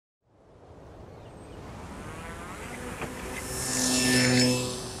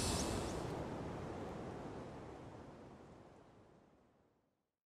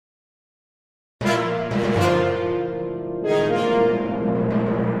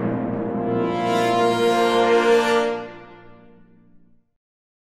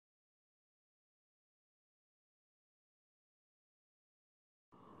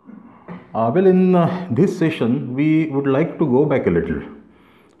In this session, we would like to go back a little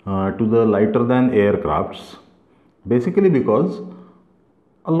to the lighter than aircrafts, basically because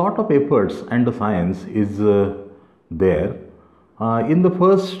a lot of efforts and the science is there. In the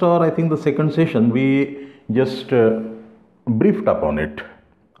first or I think the second session, we just briefed upon it.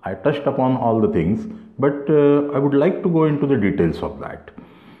 I touched upon all the things, but I would like to go into the details of that.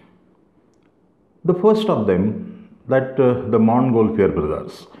 The first of them, that the Montgolfier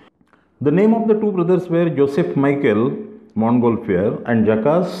brothers. The name of the two brothers were Joseph Michael Montgolfier and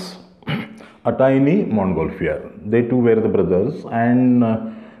Jacques Attaigne Montgolfier. They two were the brothers, and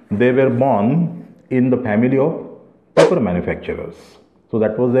they were born in the family of paper manufacturers. So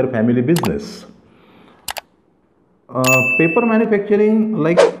that was their family business. Paper manufacturing,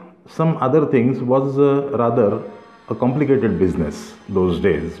 like some other things, was rather a complicated business those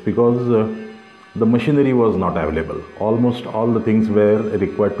days because the machinery was not available. Almost all the things were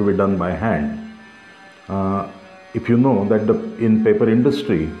required to be done by hand. If you know that in paper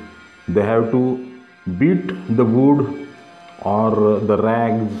industry, they have to beat the wood or the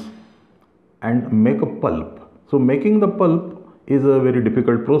rags and make a pulp. So making the pulp is a very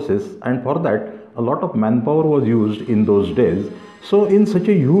difficult process, and for that a lot of manpower was used in those days. So in such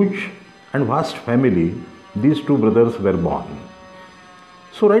a huge and vast family, these two brothers were born.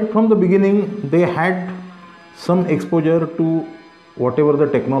 So right from the beginning, they had some exposure to whatever the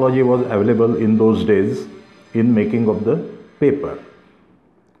technology was available in those days in making of the paper.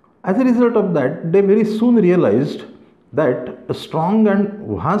 As a result of that, they very soon realized that a strong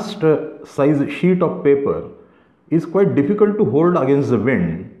and vast size sheet of paper is quite difficult to hold against the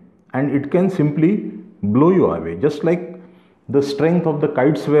wind, and it can simply blow you away. Just like the strength of the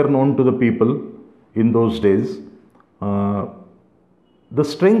kites were known to the people in those days, the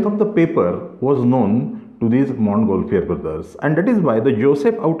strength of the paper was known to these Montgolfier brothers, and that is why the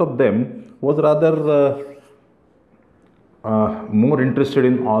Joseph out of them was rather more interested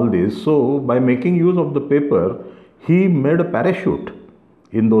in all this. So by making use of the paper, he made a parachute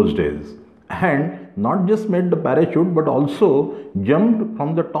in those days, and not just made the parachute but also jumped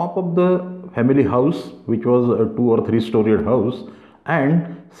from the top of the family house, which was a 2 or 3 storied house,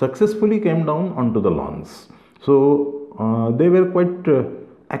 and successfully came down onto the lawns. So they were quite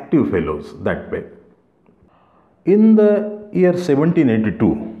active fellows that way. In the year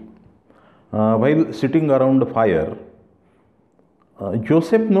 1782, while sitting around the fire,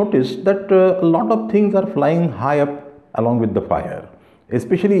 Joseph noticed that a lot of things are flying high up along with the fire,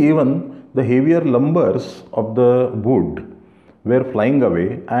 especially even the heavier lumbers of the wood were flying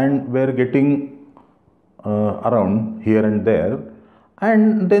away and were getting around here and there.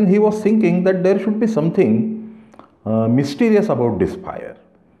 And then he was thinking that there should be something mysterious about this fire.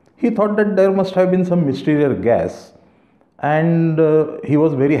 He thought that there must have been some mysterious gas, and he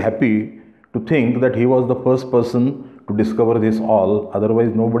was very happy to think that he was the first person to discover this all.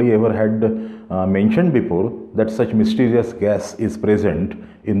 Otherwise, nobody ever had mentioned before that such mysterious gas is present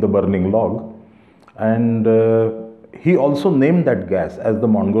in the burning log. And he also named that gas as the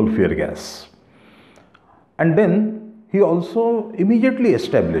Montgolfier gas. And then he also immediately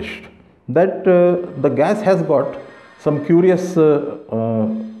established that the gas has got some curious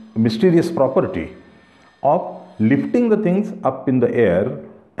mysterious property of lifting the things up in the air,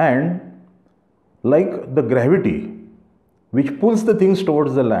 and like the gravity which pulls the things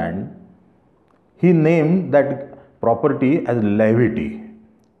towards the land, he named that property as levity,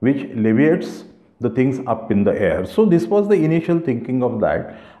 which leviates the things up in the air. So this was the initial thinking of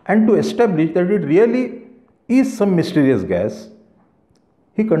that, and to establish that it really is some mysterious gas,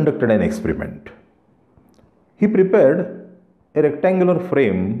 he conducted an experiment. He prepared a rectangular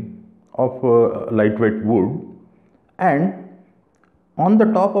frame of lightweight wood, and on the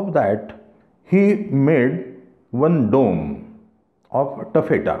top of that he made one dome of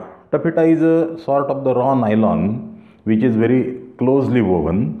taffeta. Taffeta is a sort of the raw nylon which is very closely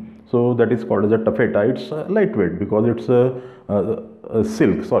woven, so that is called as a taffeta. It's lightweight because it's a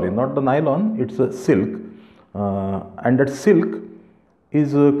silk, sorry, not the nylon, it's a silk, and that silk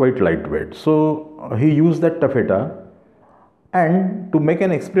is quite lightweight. So he used that taffeta, and to make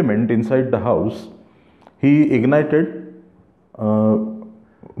an experiment inside the house, he ignited a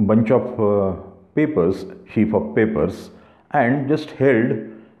bunch of papers, sheaf of papers, and just held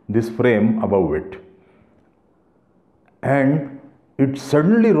this frame above it, and it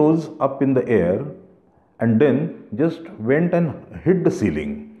suddenly rose up in the air and then just went and hit the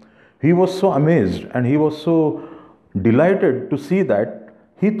ceiling. He was so amazed and he was so delighted to see that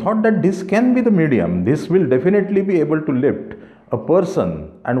he thought that this can be the medium, this will definitely be able to lift a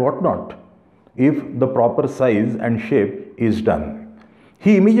person and whatnot if the proper size and shape is done.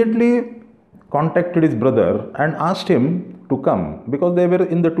 He immediately contacted his brother and asked him to come because they were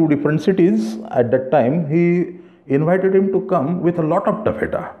in the two different cities at that time. He invited him to come with a lot of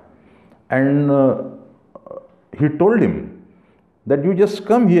taffeta, and he told him that you just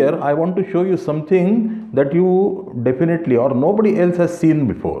come here, I want to show you something that you definitely or nobody else has seen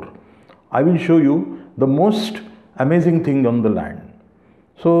before. I will show you the most amazing thing on the land.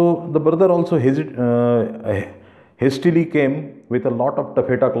 So the brother also hastily came with a lot of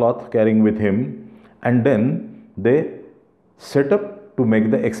taffeta cloth carrying with him, and then they set up to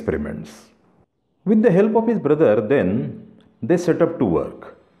make the experiments. With the help of his brother, then they set up to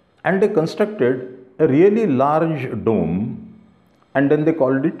work and they constructed a really large dome, and then they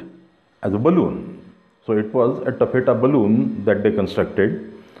called it as a balloon. So it was a taffeta balloon that they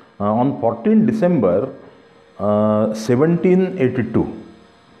constructed on 14 December 1782.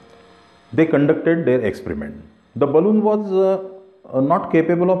 They conducted their experiment. The balloon was not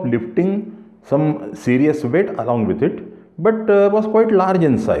capable of lifting some serious weight along with it, but was quite large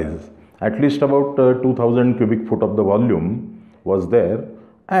in size. At least about 2000 cubic foot of the volume was there,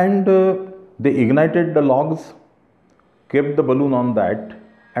 and they ignited the logs, kept the balloon on that,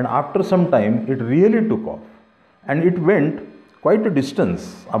 and after some time it really took off, and it went quite a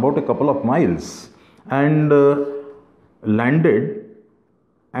distance, about a couple of miles, and landed,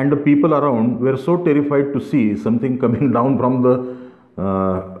 and the people around were so terrified to see something coming down from the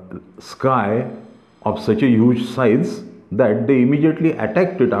sky of such a huge size that they immediately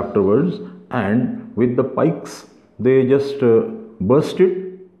attacked it afterwards, and with the pikes they just burst it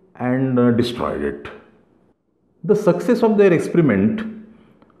and destroyed it. The success of their experiment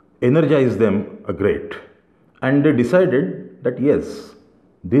energized them a great, and they decided that yes,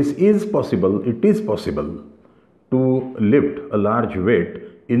 this is possible, it is possible to lift a large weight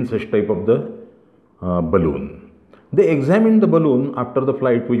in such type of the balloon. They examined the balloon after the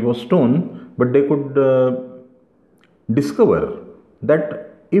flight, which was stone, but they could discover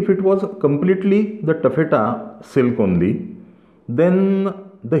that if it was completely the taffeta silk only, then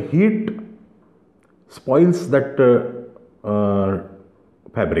the heat spoils that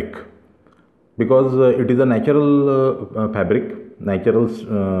fabric, because it is a natural fabric, natural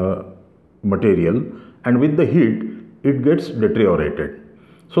material, and with the heat it gets deteriorated.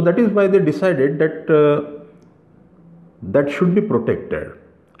 So that is why they decided that that should be protected.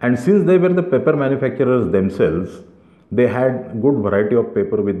 And since they were the paper manufacturers themselves, they had good variety of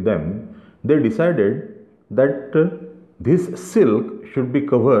paper with them, they decided that this silk should be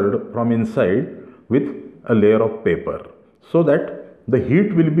covered from inside with a layer of paper, so that the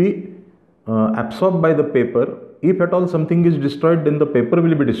heat will be absorbed by the paper. If at all something is destroyed, then the paper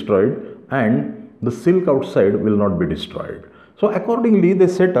will be destroyed and the silk outside will not be destroyed. So accordingly they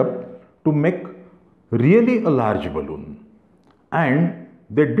set up to make really a large balloon, and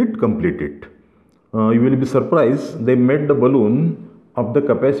they did complete it. You will be surprised, they made the balloon of the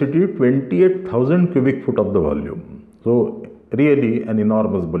capacity 28,000 cubic foot of the volume. So really an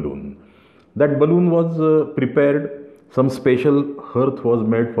enormous balloon. That balloon was prepared, some special hearth was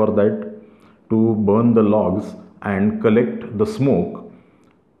made for that to burn the logs and collect the smoke.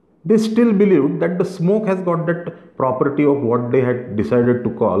 They still believed that the smoke has got that property of what they had decided to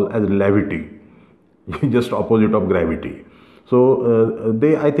call as levity, just opposite of gravity. So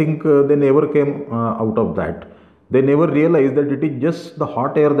I think they never came out of that. They never realized that it is just the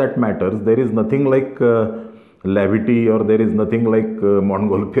hot air that matters. There is nothing like levity, or there is nothing like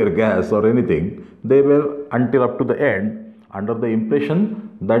Montgolfier gas or anything. They were, until up to the end, under the impression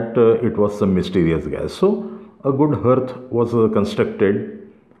that it was some mysterious gas. So a good hearth was constructed,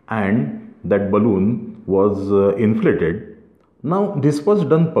 and that balloon was inflated. Now this was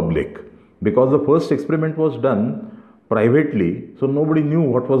done public, because the first experiment was done privately, so nobody knew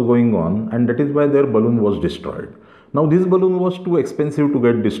what was going on, and that is why their balloon was destroyed. Now this balloon was too expensive to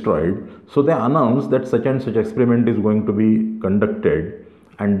get destroyed, so they announced that such and such experiment is going to be conducted,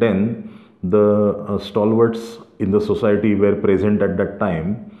 and then the stalwarts in the society were present at that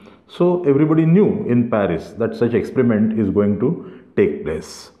time. So everybody knew in Paris that such experiment is going to take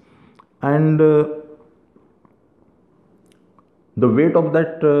place, and the weight of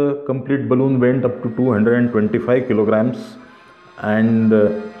that complete balloon went up to 225 kilograms, and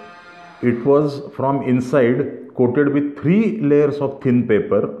it was from inside coated with 3 layers of thin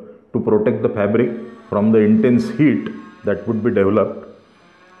paper to protect the fabric from the intense heat that would be developed.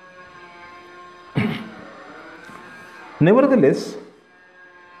 Nevertheless,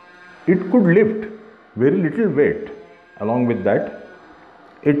 it could lift very little weight. Along with that,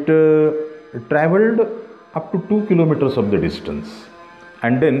 it traveled up to 2 kilometers of the distance,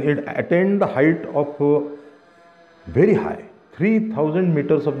 and then it attained the height of very high, 3000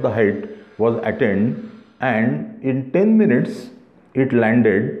 meters of the height was attained, and in 10 minutes it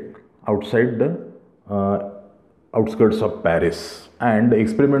landed outside the outskirts of Paris. And the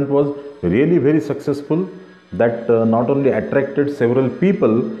experiment was really very successful, that not only attracted several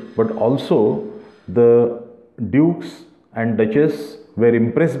people, but also the dukes and duchess were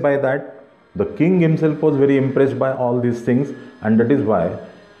impressed by that. The king himself was very impressed by all these things, and that is why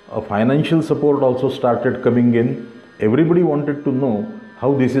a financial support also started coming in. Everybody wanted to know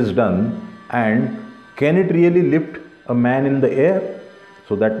how this is done, and can it really lift a man in the air?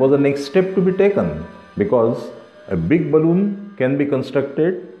 So that was the next step to be taken, because a big balloon can be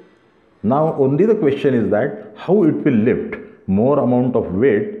constructed. Now only the question is that how it will lift more amount of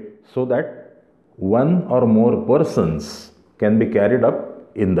weight so that one or more persons can be carried up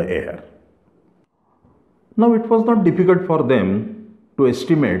in the air. Now it was not difficult for them to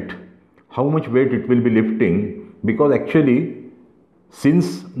estimate how much weight it will be lifting, because actually,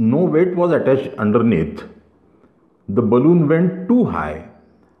 since no weight was attached underneath, the balloon went too high,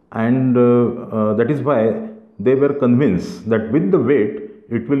 and that is why they were convinced that with the weight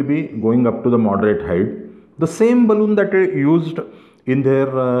it will be going up to the moderate height. The same balloon that they used in their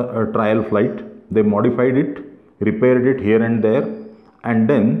trial flight, they modified it, repaired it here and there, and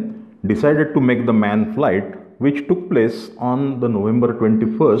then decided to make the manned flight, which took place on the November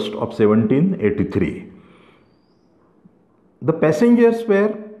 21st of 1783. The passengers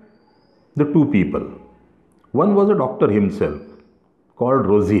were the two people. One was a doctor himself called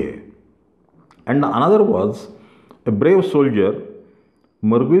Rosier, and another was a brave soldier,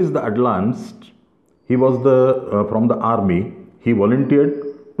 Marguis the Advanced. He was from the army. He volunteered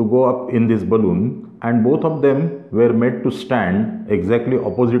to go up in this balloon, and both of them were made to stand exactly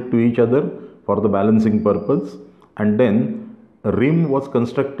opposite to each other for the balancing purpose, and then a rim was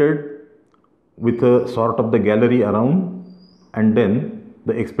constructed with a sort of the gallery around, and then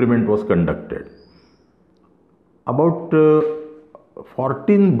the experiment was conducted. About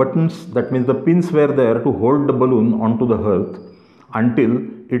 14 buttons, that means the pins, were there to hold the balloon onto the earth until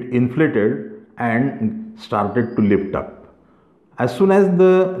it inflated and started to lift up. As soon as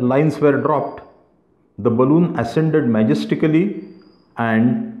the lines were dropped, the balloon ascended majestically,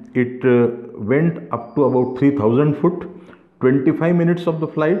 and it went up to about 3000 foot, 25 minutes of the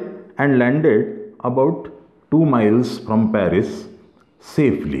flight, and landed about 2 miles from Paris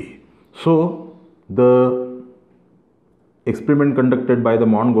safely. So the experiment conducted by the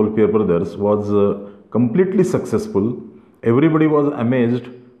Montgolfier brothers was completely successful. Everybody was amazed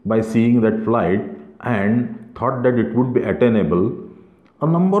by seeing that flight and thought that it would be attainable. A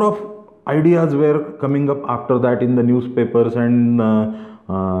number of ideas were coming up after that in the newspapers and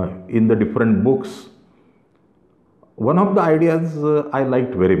in the different books. One of the ideas I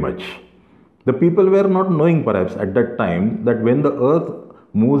liked very much. The people were not knowing perhaps at that time that when the earth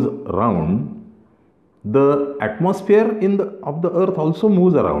moves around, the atmosphere of the earth also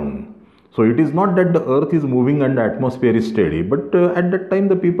moves around. So it is not that the earth is moving and the atmosphere is steady, but at that time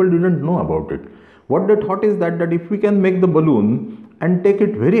the people didn't know about it. What they thought is that if we can make the balloon and take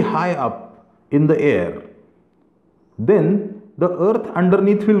it very high up in the air, then the earth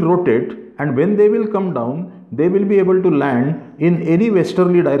underneath will rotate, and when they will come down, they will be able to land in any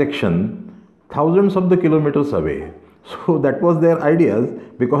westerly direction, thousands of the kilometers away. So that was their ideas,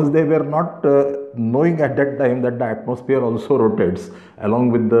 because they were not knowing at that time that the atmosphere also rotates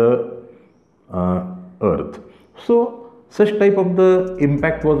along with the earth. So such type of the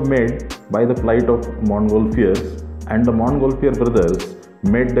impact was made by the flight of Montgolfiers, and the Montgolfier brothers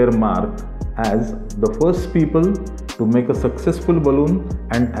made their mark as the first people to make a successful balloon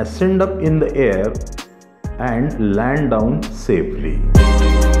and ascend up in the air and land down safely.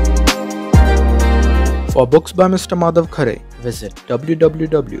 For books by Mr. Madhav Khare, visit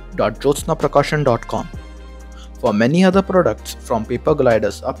www.jyotsnaprakashan.com. For many other products, from paper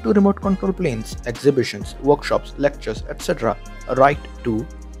gliders up to remote control planes, exhibitions, workshops, lectures, etc., write to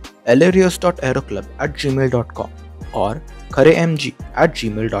alerios.aeroclub@gmail.com or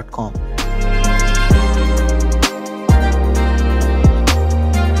kharemg@gmail.com.